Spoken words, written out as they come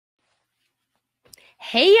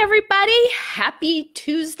Hey everybody, happy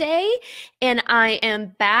Tuesday, and I am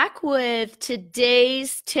back with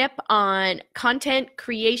today's tip on content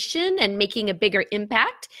creation and making a bigger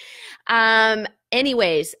impact.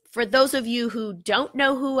 Anyways, for those of you who don't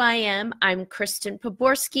know who I am, I'm Kristen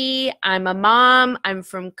Poborski. I'm a mom. I'm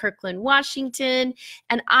from Kirkland, Washington,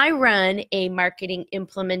 and I run a marketing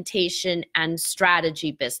implementation and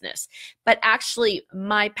strategy business. But actually,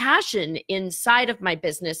 my passion inside of my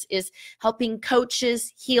business is helping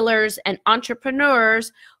coaches, healers, and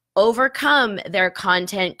entrepreneurs overcome their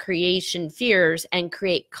content creation fears and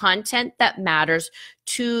create content that matters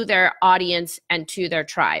to their audience and to their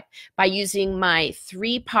tribe by using my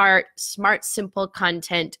three-part smart, simple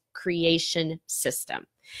content creation system.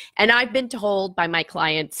 And I've been told by my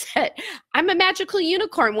clients that I'm a magical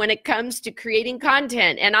unicorn when it comes to creating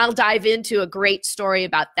content. And I'll dive into a great story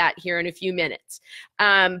about that here in a few minutes.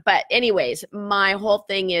 But anyways, my whole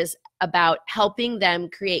thing is about helping them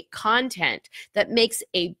create content that makes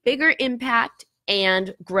a bigger impact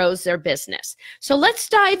and grows their business. So let's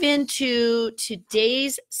dive into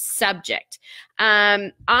today's subject.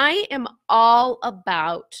 I am all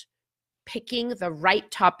about picking the right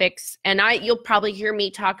topics, and you'll probably hear me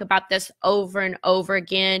talk about this over and over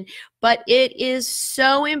again, but it is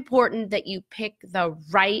so important that you pick the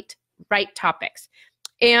right topics.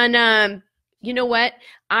 And you know what?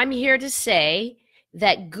 I'm here to say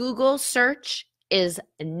that Google search is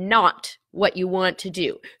not what you want to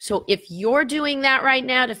do. So if you're doing that right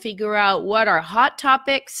now to figure out what are hot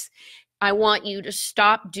topics, I want you to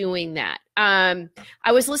stop doing that.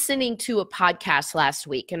 I was listening to a podcast last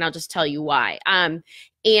week, and I'll just tell you why.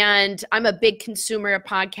 And I'm a big consumer of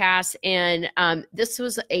podcasts, and this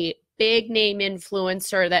was a big name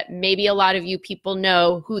influencer that maybe a lot of you people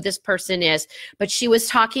know who this person is, but she was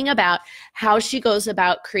talking about how she goes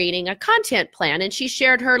about creating a content plan, and she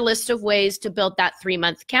shared her list of ways to build that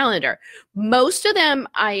 3-month calendar. Most of them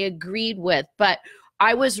I agreed with, but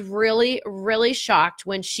I was really shocked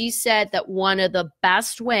when she said that one of the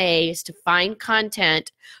best ways to find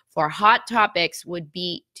content for hot topics would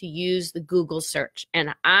be to use the Google search.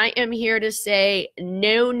 And I am here to say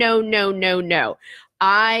no.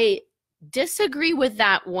 I disagree with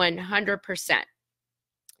that 100%.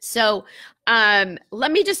 So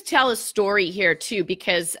let me just tell a story here too,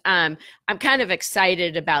 because I'm kind of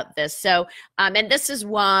excited about this. So, and this is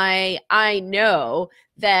why I know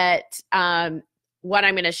that what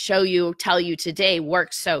I'm going to tell you today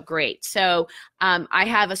works so great. So I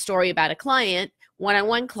have a story about a client,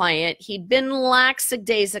 one-on-one client. He'd been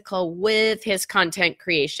lackadaisical with his content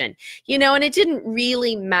creation, and it didn't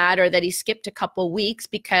really matter that he skipped a couple weeks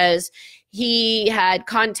because he had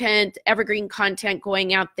evergreen content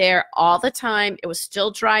going out there all the time. It was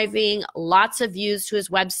still driving lots of views to his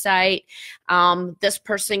website. This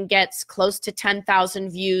person gets close to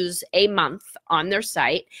 10,000 views a month on their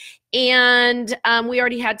site. And we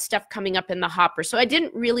already had stuff coming up in the hopper. So it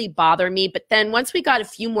didn't really bother me. But then once we got a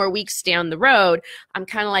few more weeks down the road, I'm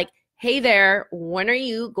kind of like, hey there, when are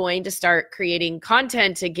you going to start creating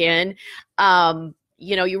content again?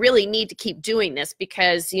 You really need to keep doing this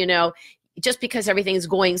because, just because everything's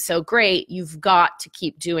going so great, you've got to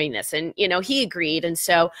keep doing this. And, he agreed. And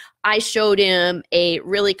so I showed him a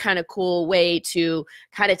really kind of cool way to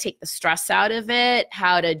kind of take the stress out of it,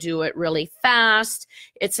 how to do it really fast.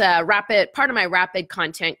 It's a part of my rapid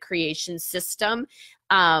content creation system.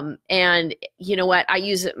 And you know what? I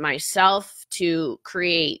use it myself to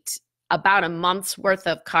create about a month's worth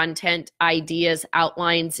of content ideas,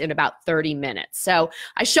 outlines in about 30 minutes. So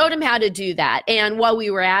I showed him how to do that. And while we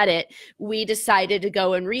were at it, we decided to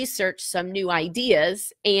go and research some new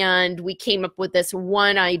ideas. And we came up with this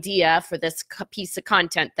one idea for this piece of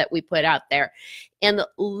content that we put out there. And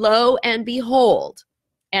lo and behold,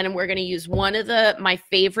 and we're going to use one of my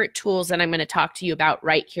favorite tools that I'm going to talk to you about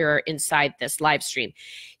right here inside this live stream.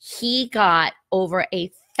 He got over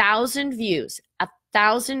 1,000 views,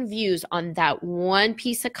 1,000 views on that one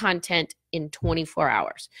piece of content in 24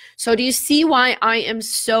 hours. So do you see why I am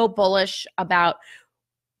so bullish about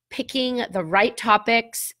picking the right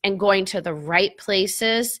topics and going to the right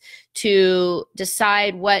places to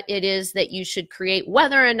decide what it is that you should create,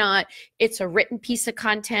 whether or not it's a written piece of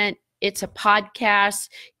content, it's a podcast,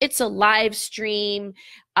 it's a live stream,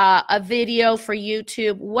 a video for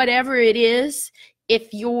YouTube, whatever it is.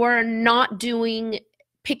 If you're not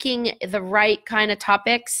picking the right kind of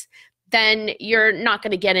topics, then you're not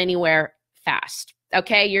going to get anywhere fast.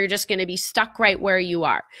 Okay. You're just going to be stuck right where you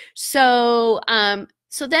are. So,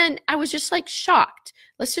 so then I was just like shocked.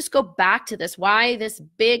 Let's just go back to this, why this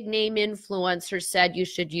big name influencer said you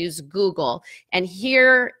should use Google. And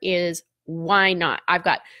here is why not. I've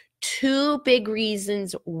got two big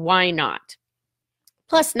reasons why not.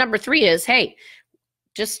 Plus, number three is, hey,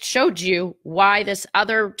 just showed you why this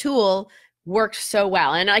other tool worked so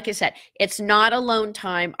well. And like I said, it's not alone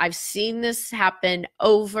time. I've seen this happen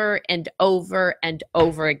over and over and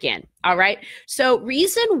over again. All right. So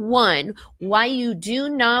reason one why you do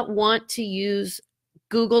not want to use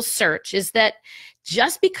Google search is that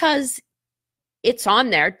just because it's on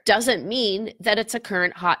there doesn't mean that it's a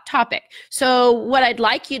current hot topic. So what I'd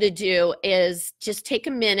like you to do is just take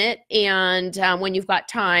a minute and when you've got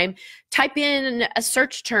time, type in a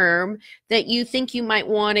search term that you think you might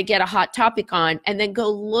want to get a hot topic on, and then go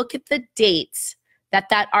look at the dates that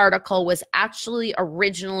that article was actually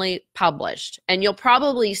originally published. And you'll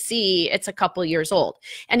probably see it's a couple years old.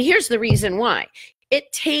 And here's the reason why.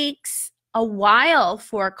 It takes a while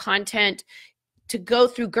for content to go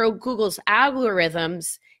through Google's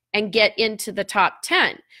algorithms and get into the top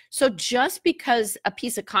 10. So just because a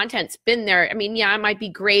piece of content's been there, I mean, yeah, it might be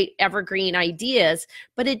great evergreen ideas,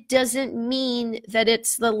 but it doesn't mean that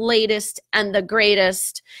it's the latest and the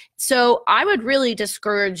greatest. So I would really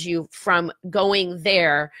discourage you from going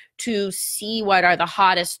there to see what are the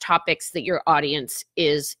hottest topics that your audience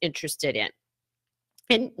is interested in.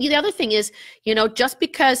 And the other thing is, you know, just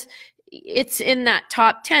because it's in that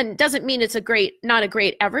top 10 doesn't mean it's not a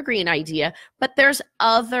great evergreen idea, but there's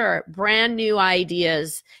other brand new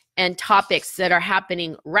ideas and topics that are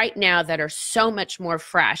happening right now that are so much more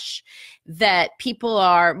fresh that people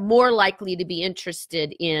are more likely to be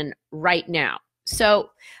interested in right now. So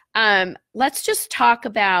let's just talk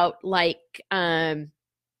about like the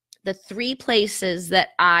three places that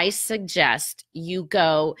I suggest you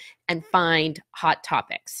go and find hot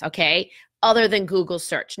topics, okay, other than Google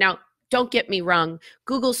search. Now, don't get me wrong,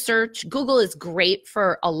 Google search, Google is great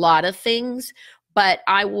for a lot of things, but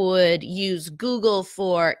I would use Google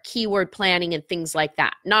for keyword planning and things like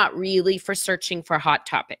that, not really for searching for hot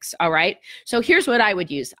topics, all right? So here's what I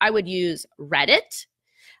would use. I would use Reddit,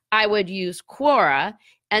 I would use Quora,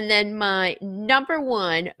 and then my number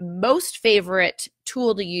one most favorite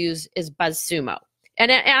tool to use is Buzzsumo. And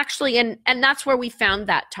actually, and that's where we found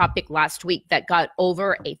that topic last week that got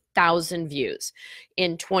over 1,000 views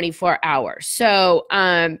in 24 hours. So,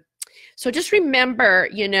 so just remember,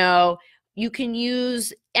 you know, you can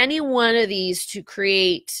use any one of these to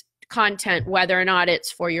create content, whether or not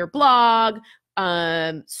it's for your blog,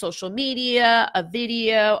 social media, a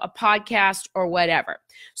video, a podcast, or whatever.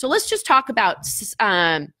 So let's just talk about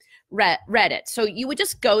Reddit. So you would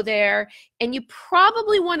just go there and you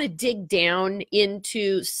probably want to dig down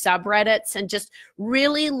into subreddits and just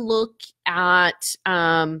really look at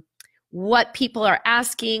what people are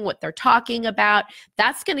asking, what they're talking about.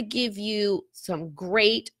 That's going to give you some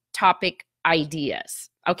great topic ideas.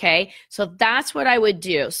 Okay, so that's what I would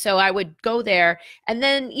do. So I would go there, and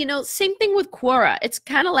then, you know, same thing with Quora. It's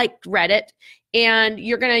kind of like Reddit, and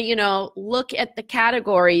you're going to, you know, look at the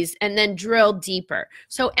categories and then drill deeper.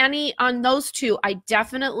 So on those two, I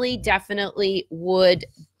definitely would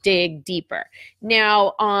dig deeper.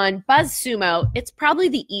 Now on Buzzsumo, it's probably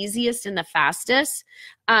the easiest and the fastest.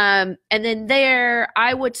 And then there,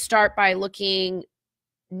 I would start by looking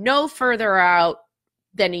no further out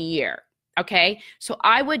than a year. Okay, so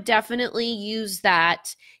I would definitely use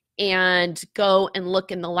that and go and look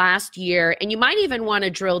in the last year. And you might even want to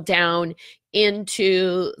drill down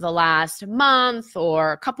into the last month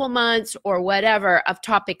or a couple months or whatever of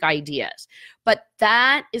topic ideas. But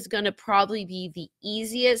that is going to probably be the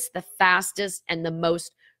easiest, the fastest, and the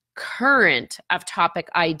most current of topic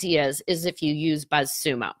ideas is if you use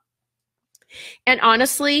Buzzsumo. And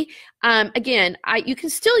honestly, again, you can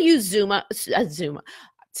still use Zuma.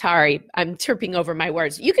 Sorry, I'm tripping over my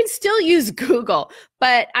words. You can still use Google,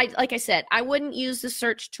 but like I said, I wouldn't use the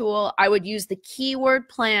search tool. I would use the keyword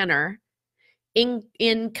planner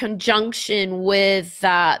in conjunction with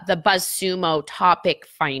the Buzzsumo topic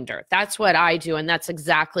finder. That's what I do, and that's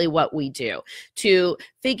exactly what we do to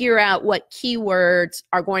figure out what keywords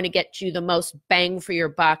are going to get you the most bang for your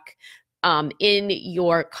buck in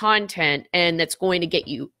your content, and that's going to get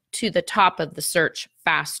you to the top of the search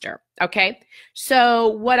faster. Okay, so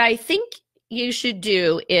what I think you should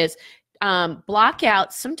do is block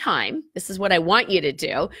out some time. This is what I want you to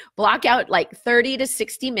do. Block out like 30 to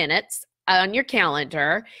 60 minutes on your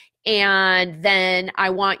calendar, and then I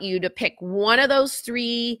want you to pick one of those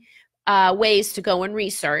three ways to go and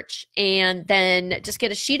research, and then just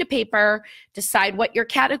get a sheet of paper, decide what your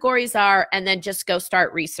categories are, and then just go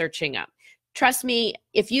start researching them. Trust me,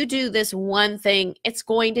 if you do this one thing, it's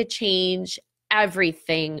going to change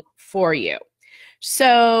everything for you.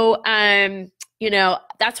 So, you know,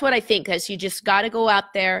 that's what I think, is you just got to go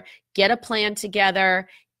out there, get a plan together,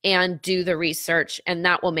 and do the research, and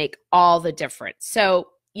that will make all the difference. So,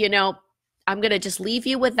 you know, I'm going to just leave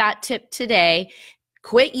you with that tip today.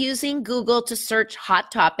 Quit using Google to search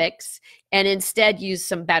hot topics and instead use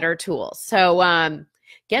some better tools. So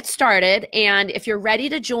get started. And if you're ready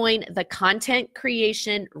to join the content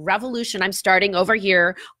creation revolution, I'm starting over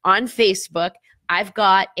here on Facebook. I've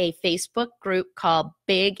got a Facebook group called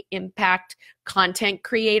Big Impact Content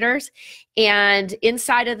Creators. And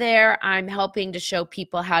inside of there, I'm helping to show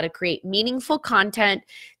people how to create meaningful content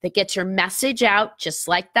that gets your message out, just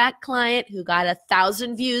like that client who got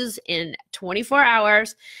 1,000 views in 24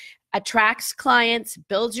 hours, attracts clients,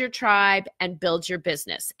 builds your tribe, and builds your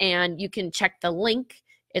business. And you can check the link.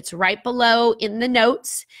 It's right below in the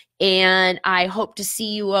notes. And I hope to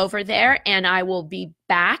see you over there. And I will be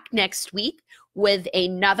back next week with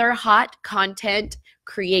another hot content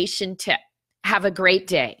creation tip. Have a great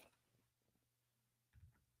day.